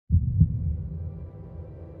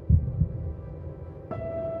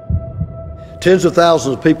Tens of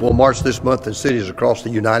thousands of people will march this month in cities across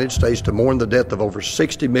the United States to mourn the death of over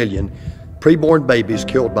 60 million preborn babies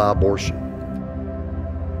killed by abortion.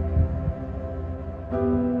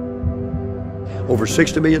 Over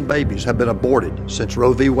 60 million babies have been aborted since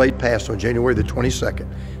Roe v. Wade passed on January the 22nd,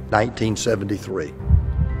 1973.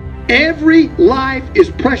 Every life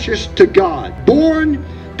is precious to God. Born,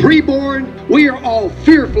 preborn, we are all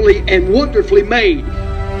fearfully and wonderfully made.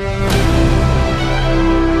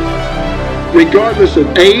 Regardless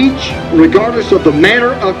of age, regardless of the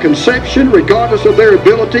manner of conception, regardless of their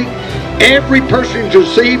ability, every person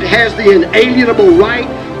conceived has the inalienable right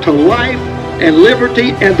to life and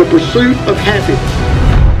liberty and the pursuit of happiness.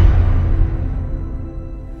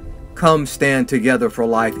 Come stand together for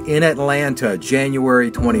life in Atlanta,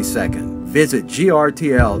 January 22nd. Visit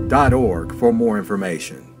grtl.org for more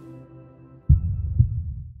information.